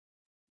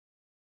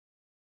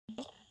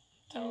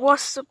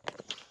What's up?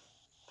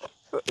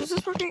 Is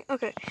this working?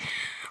 Okay.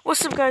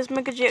 What's up, guys?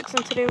 MegaGX,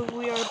 and today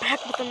we are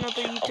back with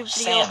another YouTube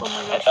video. Oh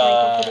my gosh,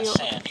 Minecraft video.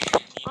 Okay.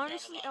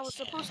 Honestly, I was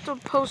supposed to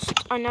post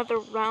another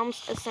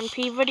Realms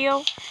SMP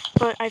video,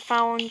 but I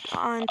found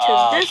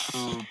onto this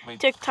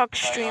TikTok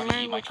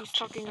streamer, which he's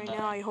talking right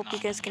now. I hope you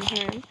guys can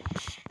hear him.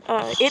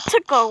 It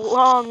took a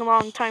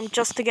long time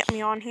just to get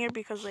me on here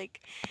because, like,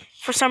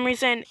 for some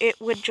reason, it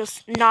would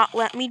just not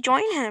let me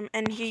join him,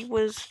 and he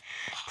was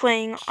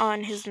playing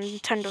on his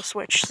Nintendo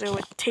Switch, so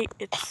it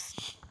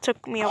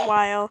took me a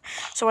while.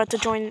 So I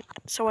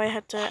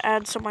had to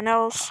add someone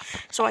else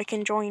so I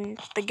can join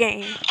the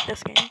game,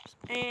 this game.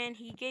 And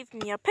he gave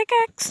me a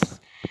pickaxe,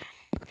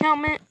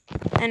 helmet,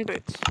 and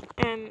boots.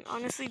 And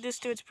honestly, this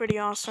dude's pretty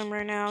awesome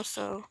right now.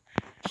 So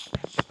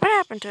what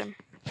happened to him?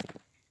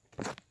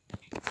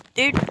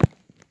 Dude,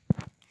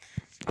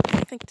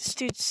 I think this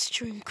dude's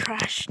stream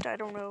crashed. I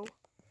don't know.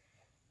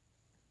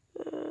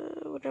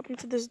 What happened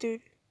to this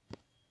dude?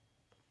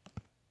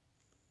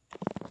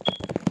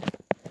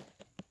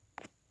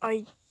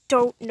 I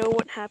don't know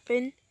what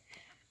happened,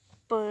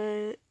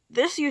 but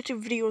this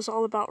YouTube video is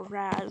all about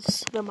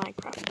Raz, the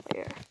Minecraft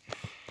player.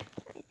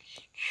 You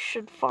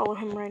should follow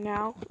him right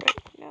now.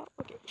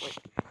 Okay, wait.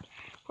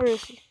 Where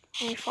is he?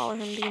 Let me follow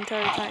him the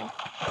entire time,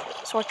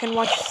 so I can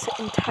watch his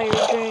entire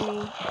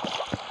journey.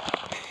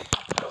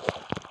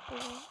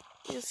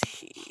 Where is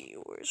he?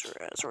 Where's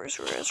Raz? Where's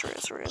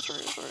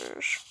Raz?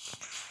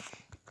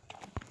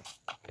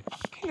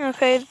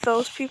 Okay,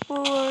 those people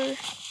are...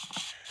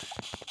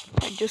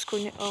 my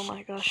Discord. Oh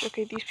my gosh.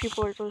 Okay, these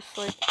people are just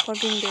like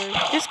plugging their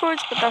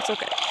Discords, but that's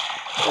okay.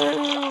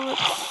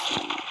 Let's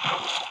see.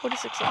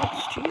 46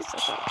 hours. Jeez,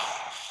 that's all.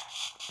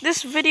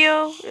 This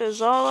video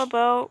is all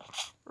about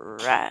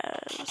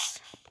Raz.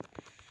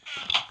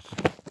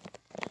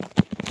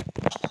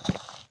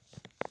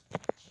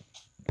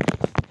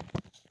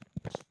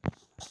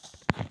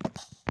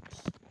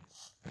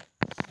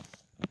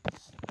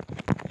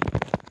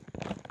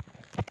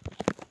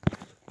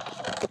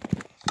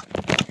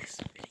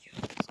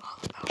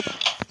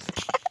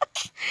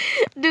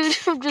 Dude,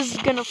 I'm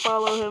just gonna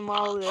follow him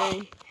all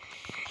day.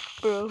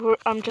 Bro,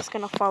 I'm just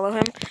gonna follow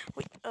him.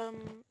 Wait,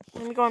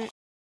 let me go on.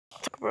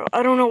 Bro,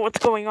 I don't know what's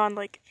going on.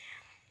 Like,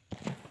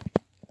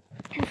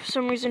 for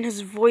some reason,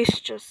 his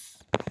voice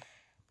just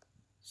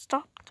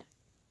stopped.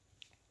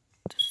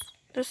 Does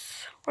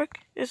this work?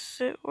 Is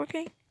it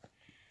working?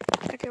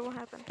 Okay, what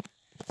happened?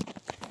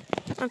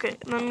 Okay,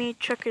 let me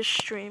check his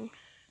stream.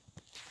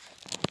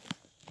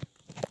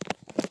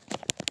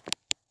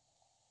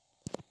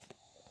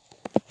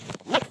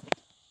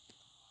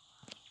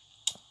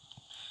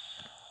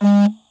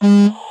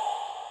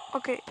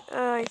 Okay,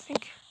 I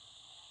think...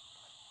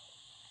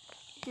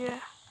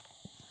 yeah.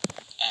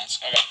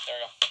 Okay, there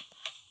we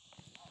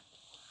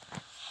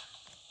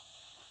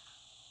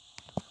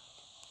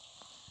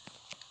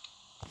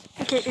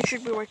go. Okay, it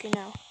should be working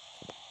now.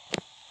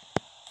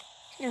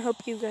 I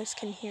hope you guys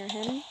can hear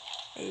him,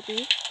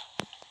 maybe.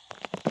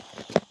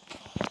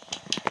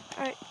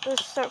 Alright,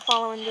 let's start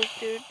following this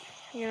dude.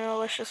 You know,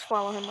 let's just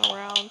follow him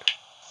around.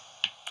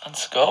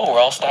 Let's go, we're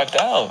all stacked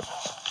out.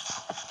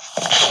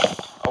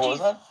 Oh, what was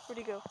that? Where'd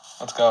he go?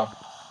 Let's go.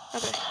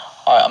 Okay.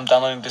 Alright, I'm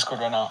downloading Discord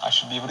right now. I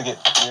should be able to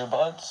get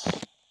earbuds.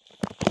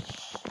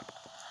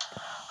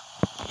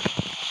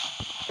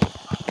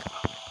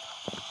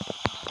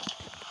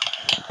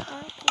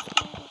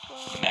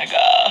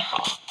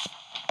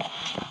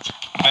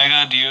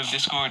 Mega, do you have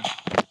Discord? I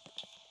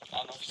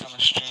don't know if he's on the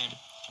stream.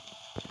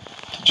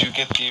 Did you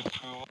get the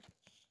approval?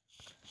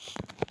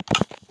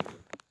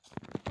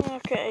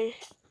 Okay.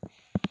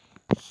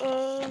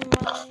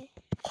 My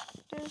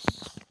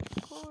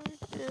Discord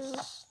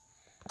is...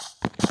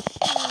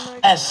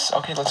 yes!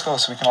 Okay, let's go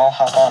so we can all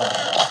hop on it.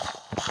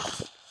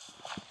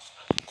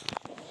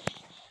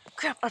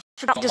 Crap, I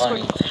forgot my Discord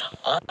name.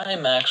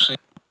 I'm actually...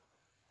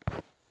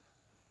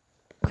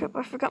 crap,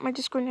 I forgot my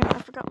Discord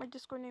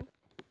name.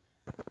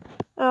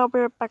 I'll be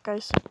right back,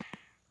 guys.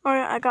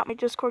 Alright, I got my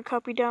Discord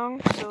copy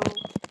down, so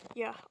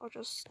yeah, I'll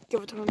just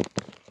give it to him.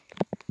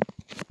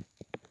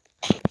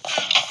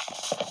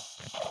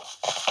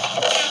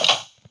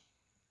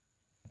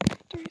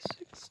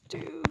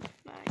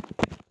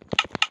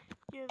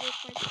 Yeah,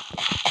 that's my Discord.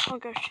 Oh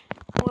gosh,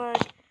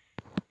 lag.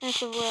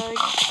 That's a lag.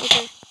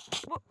 Okay.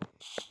 Whoa.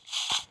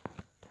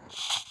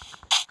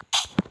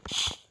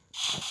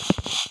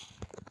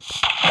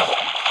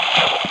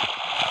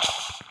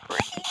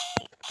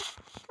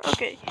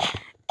 Okay.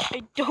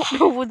 I don't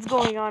know what's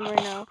going on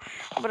right now,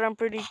 but I'm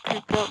pretty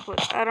creeped out,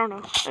 but I don't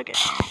know. Okay,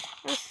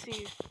 let's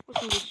see.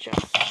 What's in this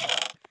chest?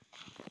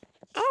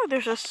 Oh,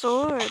 there's a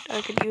sword.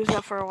 I could use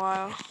that for a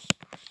while.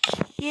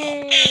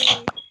 Yay!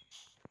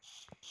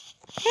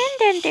 And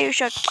then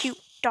there's a cute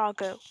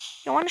doggo.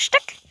 You want a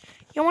stick?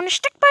 You want a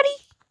stick, buddy?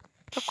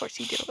 Of course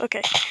you do.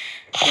 Okay.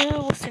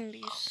 What's in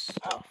these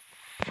stuff?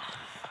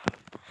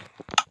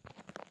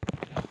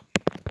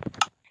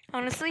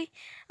 Honestly,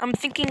 I'm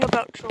thinking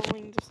about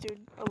trolling this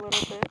dude a little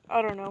bit.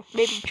 I don't know.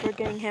 Maybe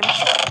triggering him.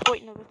 Oh,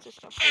 wait, no, that's his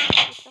stuff.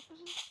 What stuff is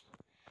this?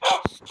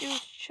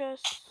 Stu's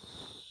chest.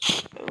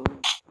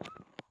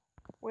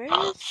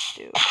 Where is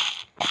Stu?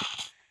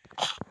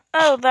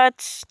 Oh,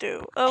 that's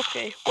Stu.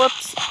 Okay,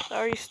 whoops.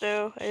 Sorry,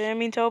 Stu. I didn't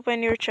mean to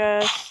open your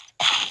chest.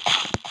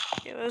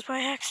 It was by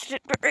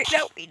accident, but right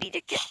now we need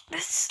to get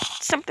this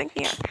something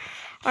here.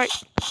 Alright.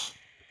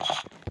 Look,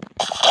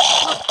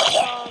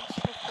 dogs,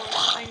 of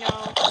course, I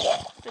know.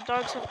 The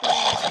dogs have been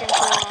in this game for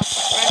a while.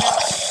 Right now,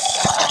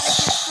 I gotta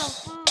get some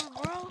food,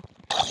 bro.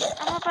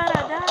 I'm about to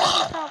die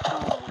without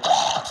food.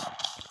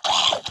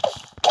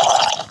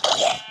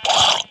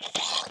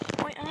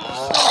 Wait, I have a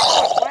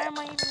stone sword. Why am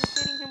I even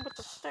hitting him with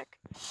a stick?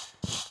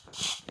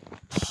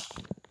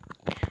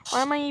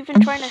 Why am I even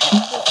trying to hit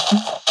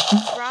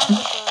this ground with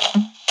a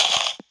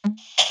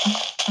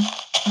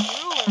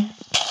ruler?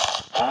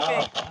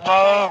 Okay,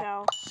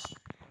 cow.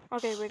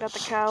 Okay, we got the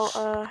cow.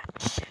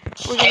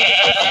 We're gonna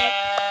get the sheep.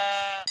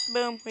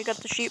 Boom, we got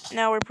the sheep.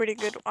 Now we're pretty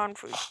good on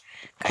food.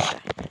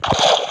 Kinda.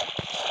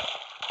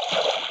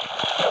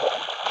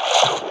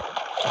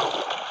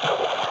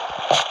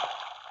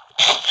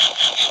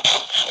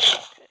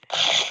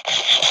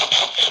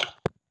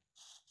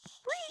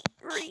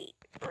 Okay.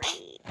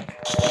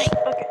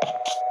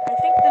 I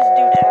think this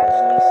dude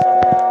added me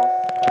somehow.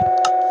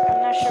 I'm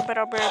not sure, but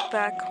I'll be right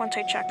back once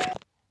I check.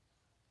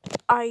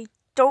 I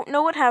don't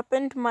know what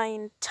happened. My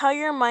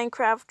entire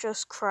Minecraft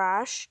just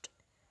crashed.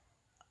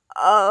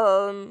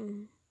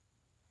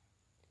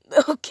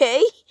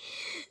 Okay.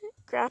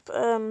 Crap,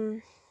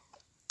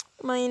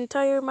 my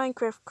entire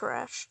Minecraft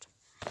crashed.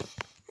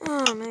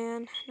 Oh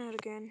man, not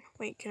again.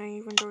 Wait, can I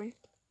even join?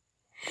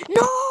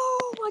 No!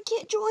 I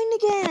can't join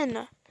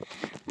again!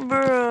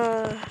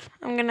 Bruh.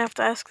 I'm gonna have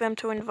to ask them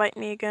to invite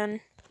me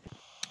again.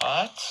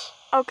 What?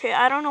 Okay,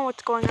 I don't know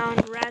what's going on.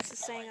 Raz is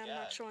saying I'm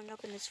not showing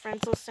up in his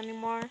friends list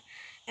anymore.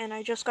 And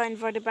I just got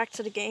invited back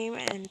to the game,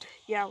 and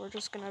yeah, we're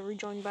just gonna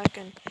rejoin back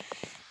and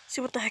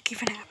see what the heck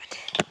even happened.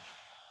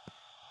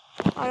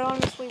 I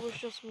honestly was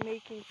just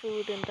making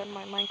food, and then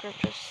my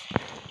Minecraft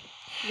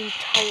the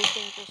entire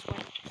thing just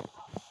went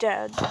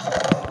dead.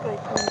 Like, the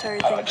entire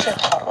thing. How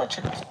do I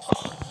check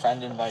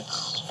friend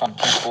invites from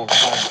people?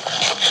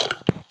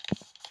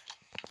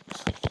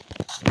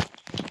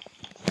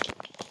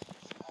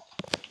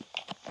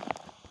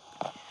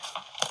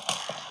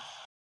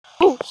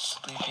 Oh!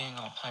 Sleeping,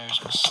 all players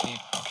are asleep.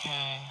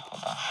 Okay,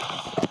 hold on.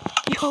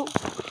 Yo!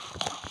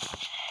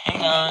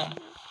 Hang on.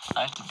 I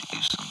have to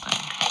do something.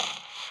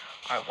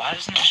 Alright, why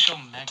doesn't it show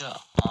Mega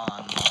on my...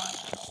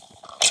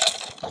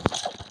 Wait,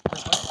 what's the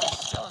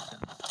skeleton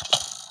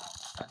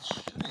that's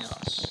shooting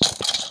us?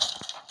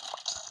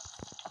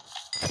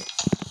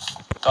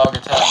 Dog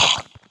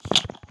attack.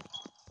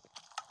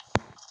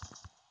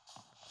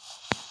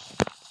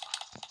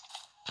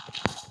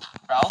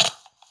 Ralph?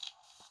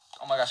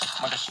 Oh my gosh,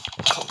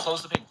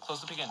 close the pig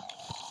in.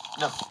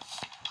 No.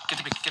 Get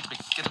the pig. Get the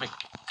pig.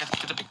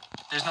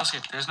 There's no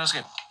skip.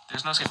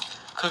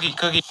 Cookie.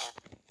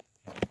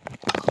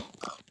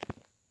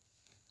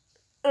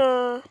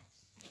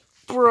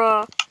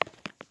 Bruh.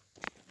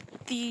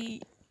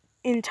 The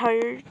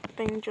entire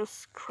thing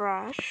just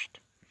crashed.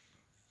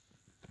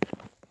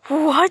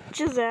 What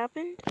just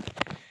happened?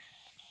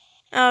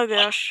 Oh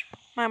gosh.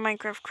 My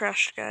Minecraft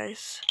crashed,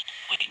 guys.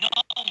 Wait, no.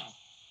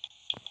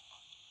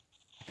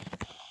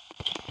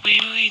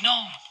 Wait,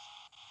 no.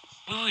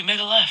 Wait,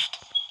 Mega left.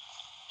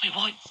 Wait,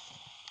 what?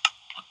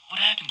 What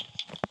happened?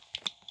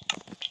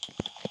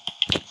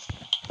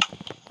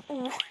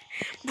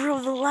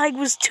 Bro, the lag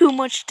was too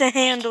much to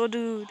handle,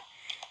 dude.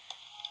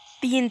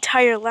 The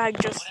entire lag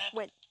just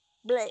went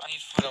bleh. I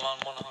need food. I'm on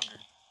 100.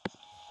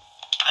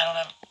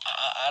 I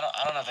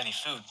don't have any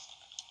food.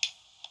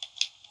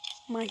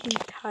 My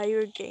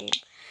entire game.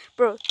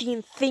 Bro,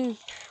 the thing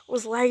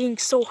was lagging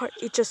so hard,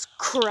 it just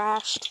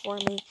crashed for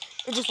me.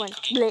 It just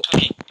went bleh.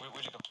 Cookie.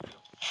 Where'd you go?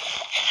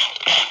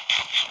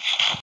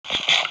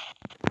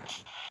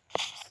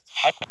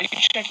 How do you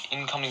check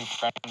incoming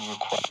friend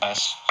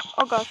requests?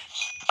 Oh gosh.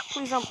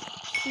 Please don't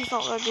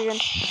lag again.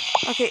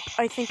 Okay,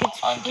 I think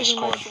it's On pretty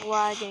Discord. much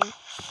lagging.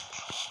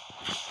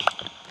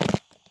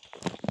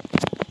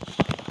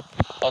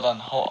 Hold on.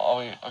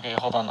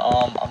 Hold on.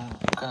 I'm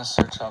gonna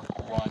search up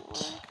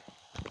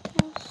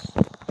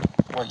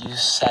what you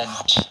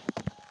sent,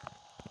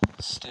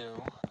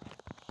 Stu.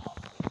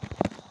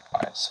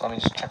 Alright, so let me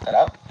just check that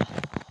out.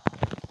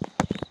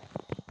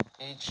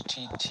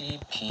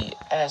 https://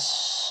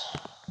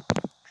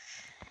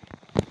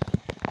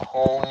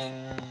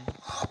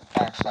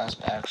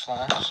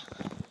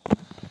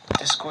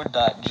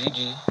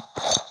 discord.gg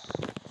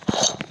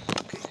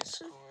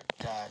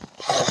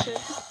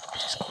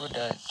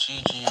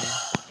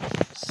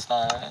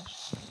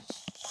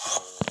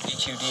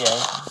discord.gg/EQDA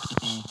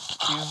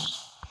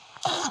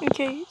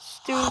Okay,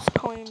 Stu's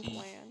claimed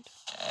land.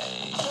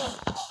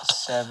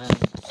 A7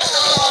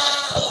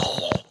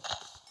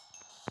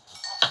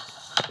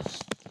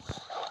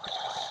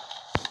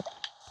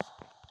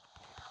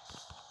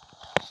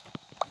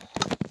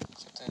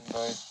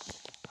 invite.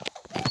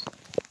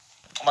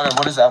 Oh my god,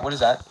 what is that? What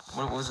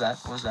was that?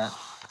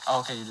 Oh,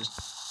 okay, you just...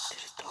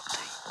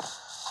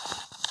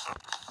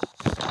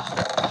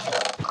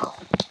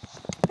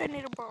 I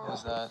need a bar. What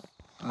was that?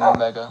 No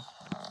Mega.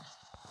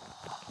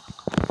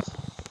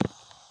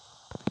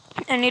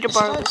 I need to It said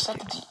borrow I this.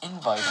 accepted the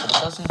invite, but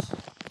it doesn't.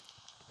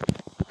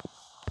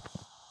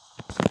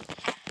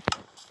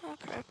 Oh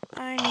crap!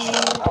 I need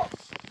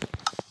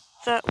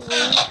that wood.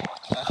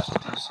 I have to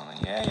do something.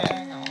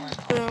 Yeah.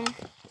 Boom.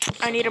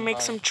 I need to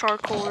make some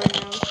charcoal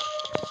right now.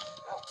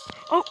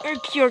 Oh,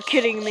 you're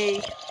kidding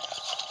me.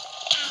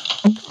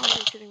 Oh,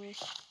 you're kidding me.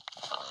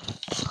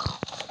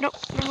 No.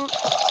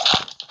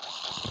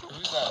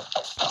 Who's that?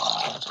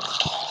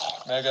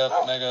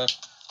 Mega.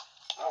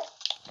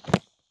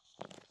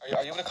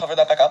 Are you gonna cover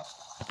that back up?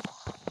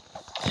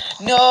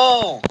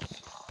 No!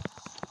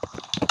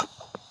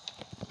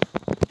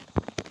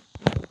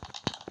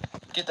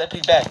 Get that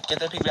pig back. Get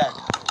the pig.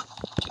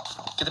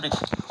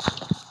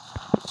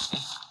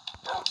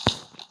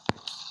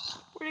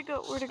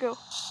 Where'd it go?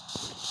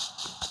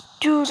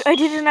 Dude, I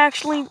didn't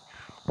actually...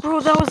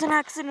 Bro, that was an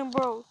accident,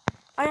 bro.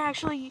 I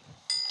actually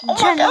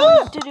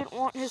genuinely didn't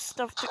want his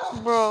stuff to...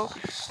 Bro.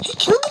 He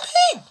killed the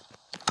pig!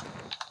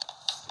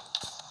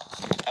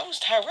 That was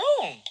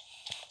Tyrone.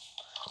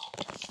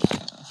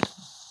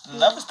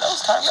 That was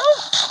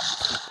Tyrone.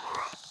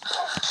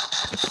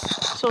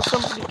 So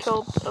somebody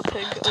killed a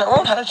pig.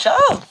 Tyrone had a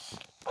child.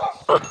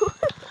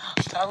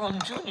 Tyrone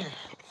Jr.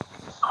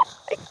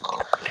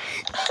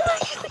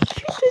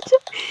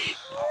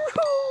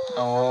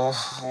 Oh,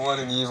 what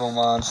an evil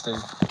monster.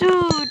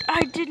 Dude,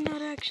 I did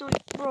not actually...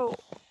 Bro.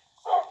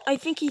 I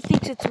think he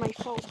thinks it's my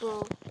fault,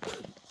 bro.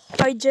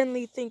 I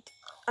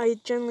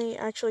genuinely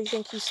actually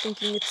think he's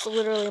thinking it's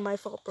literally my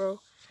fault, bro.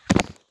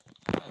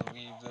 I'm gonna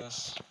leave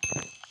this.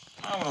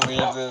 How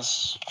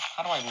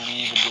do I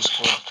leave a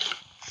Discord?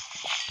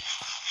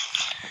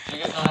 Do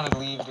you guys know how to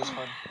leave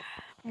Discord?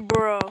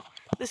 Bro,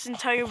 this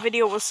entire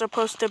video was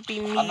supposed to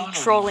be me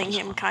trolling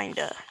him, kind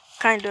of,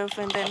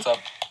 and then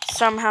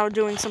somehow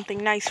doing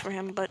something nice for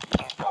him, but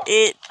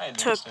it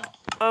took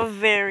a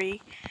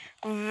very,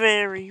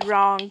 very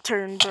wrong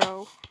turn,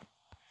 bro.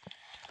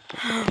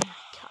 Oh my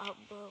god,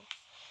 bro.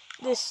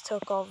 This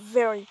took a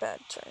very bad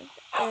turn,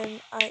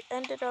 and I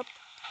ended up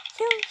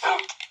killing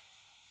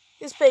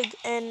this pig,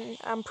 and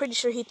I'm pretty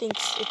sure he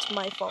thinks it's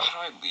my fault.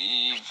 How do I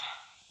leave?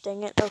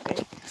 Dang it,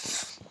 okay.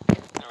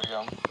 There we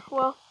go.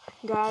 Well,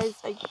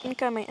 guys, I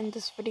think I might end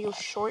this video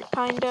short,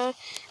 kinda.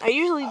 I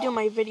usually do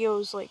my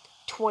videos like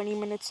 20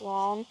 minutes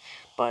long,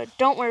 but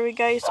don't worry,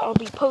 guys, I'll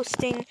be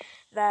posting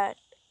that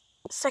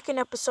second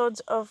episodes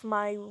of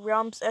my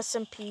Realms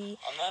SMP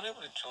I'm not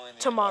able to join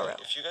tomorrow.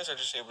 If you guys are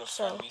just able to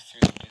find me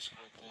through the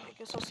Discord thing. I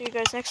guess I'll see you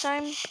guys next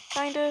time,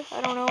 kinda.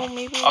 I don't know,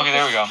 maybe. Okay,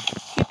 there we go.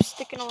 Keep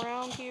sticking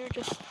around here,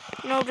 just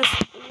looking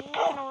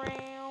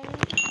around.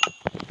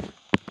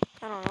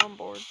 I don't know, I'm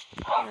bored,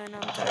 and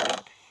I'm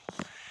tired.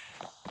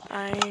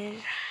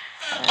 I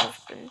have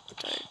been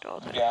tired all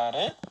day. Got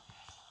it.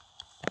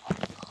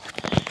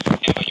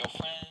 Invite your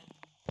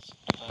friends.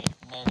 Invite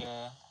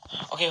Mega.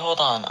 Okay, hold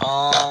on.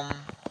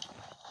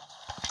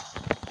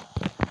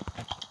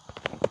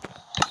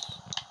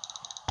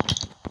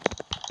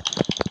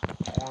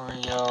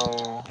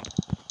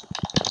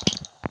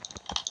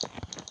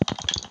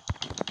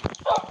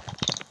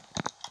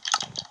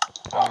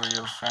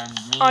 Oreo friend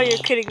me. Oh, you're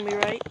kidding me,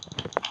 right?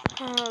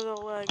 Oh, the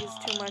lag is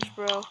too much,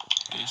 bro.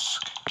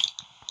 Disc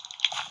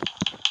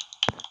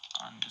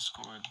on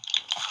Discord.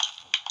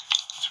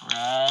 It's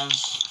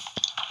Raz.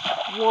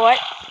 What?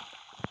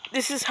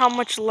 This is how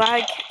much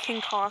lag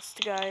can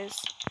cost,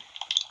 guys.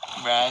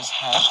 Raz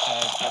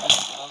hashtag.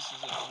 What else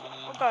is it?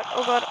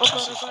 Oh god.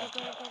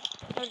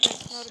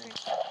 Not again.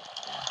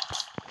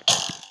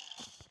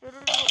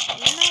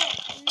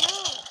 No.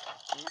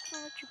 I'm not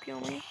gonna let you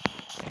kill me.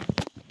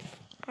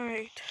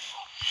 Alright.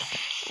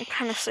 I'm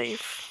kinda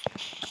safe.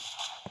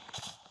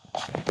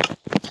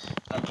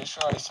 I'm pretty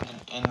sure I sent an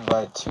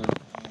invite to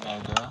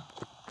Mega.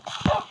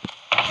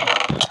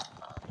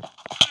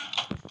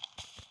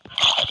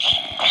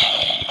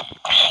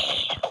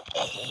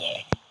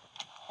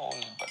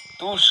 Holy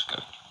batushka.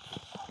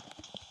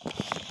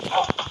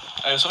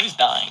 Oh, somebody's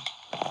dying.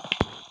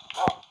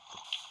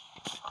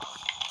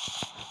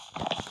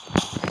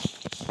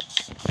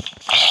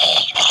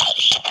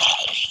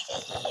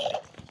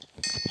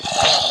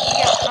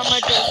 Yeah, I'm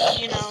gonna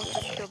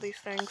just kill these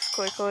things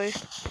quickly.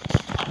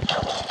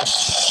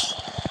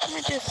 I'm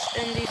gonna just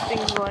end these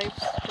things' lives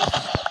just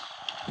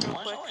real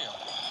quick.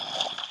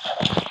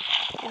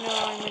 I'm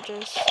gonna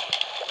just...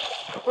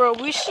 Bro,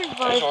 we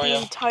survived the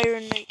entire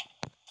night.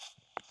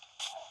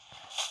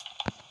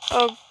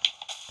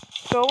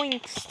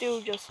 Going still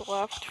just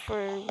left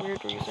for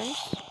weird reasons.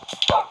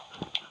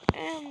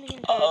 And the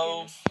entire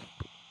game is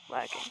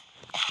lagging.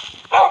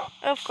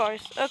 Of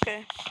course,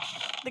 okay.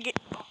 The game...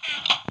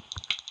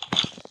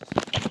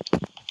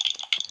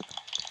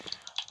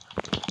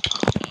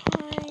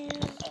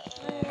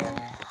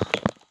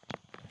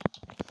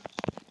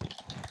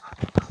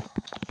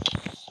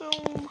 So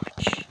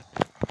much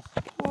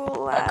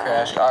lag. I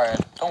crashed. Alright,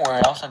 don't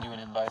worry, I'll send you an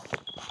invite.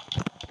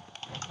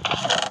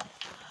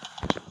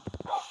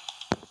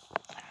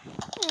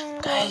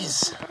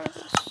 Guys.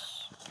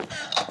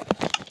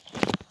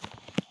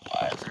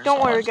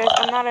 Don't worry, guys.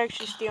 I'm not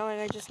actually stealing.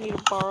 I just need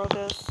to borrow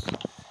this.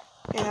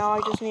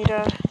 I just need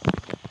to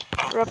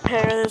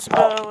repair this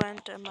bow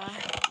and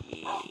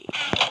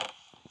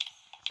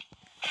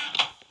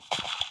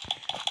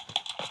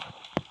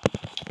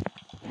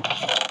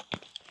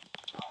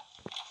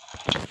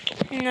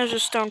there's a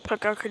stone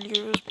pick I could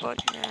use, but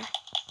yeah.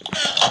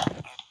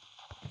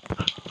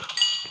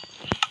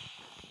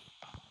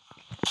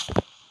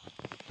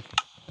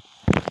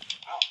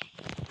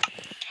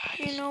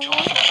 You know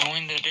what?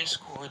 Join the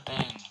Discord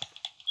thing.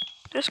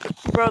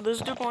 Bro,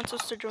 this dude wants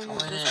us to join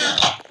his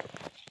Discord.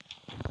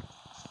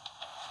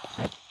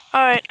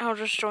 Alright, I'll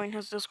just join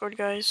his Discord,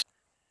 guys.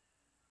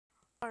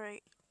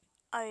 Alright,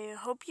 I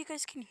hope you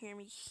guys can hear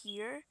me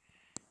here,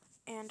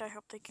 and I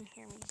hope they can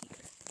hear me here.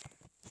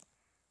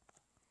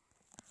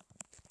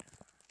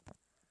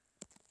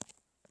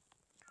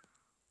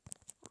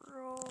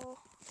 Roll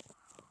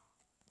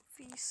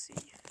VC.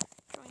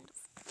 Join the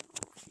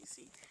roll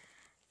VC.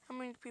 How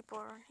many people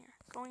are on here?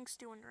 Going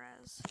Stu and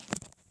Raz.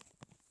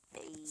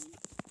 Hey.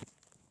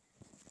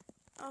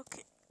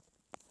 Okay.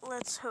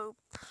 Let's hope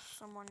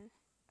someone.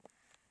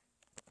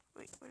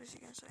 Wait, what is he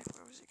gonna say?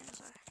 What was he gonna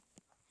say?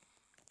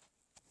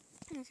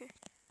 Okay.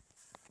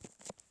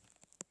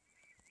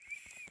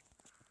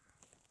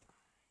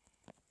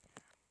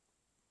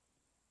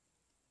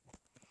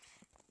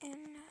 In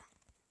the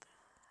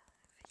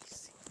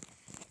VC.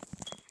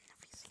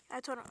 I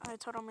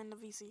told him in the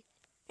VC.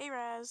 Hey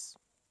Raz.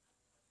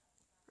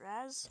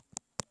 Raz?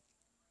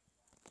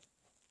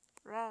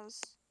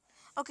 Raz.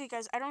 Okay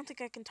guys, I don't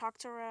think I can talk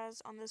to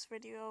Raz on this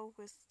video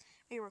with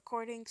me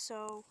recording,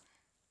 so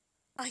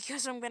I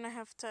guess I'm gonna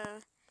have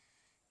to,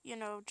 you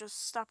know,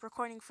 just stop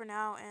recording for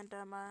now, and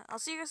I'll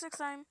see you guys next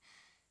time.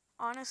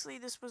 Honestly,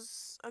 this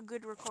was a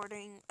good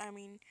recording. I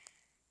mean,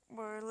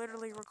 we're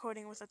literally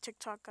recording with a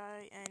TikTok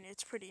guy, and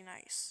it's pretty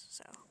nice,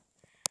 so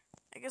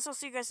I guess I'll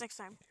see you guys next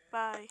time.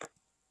 Bye.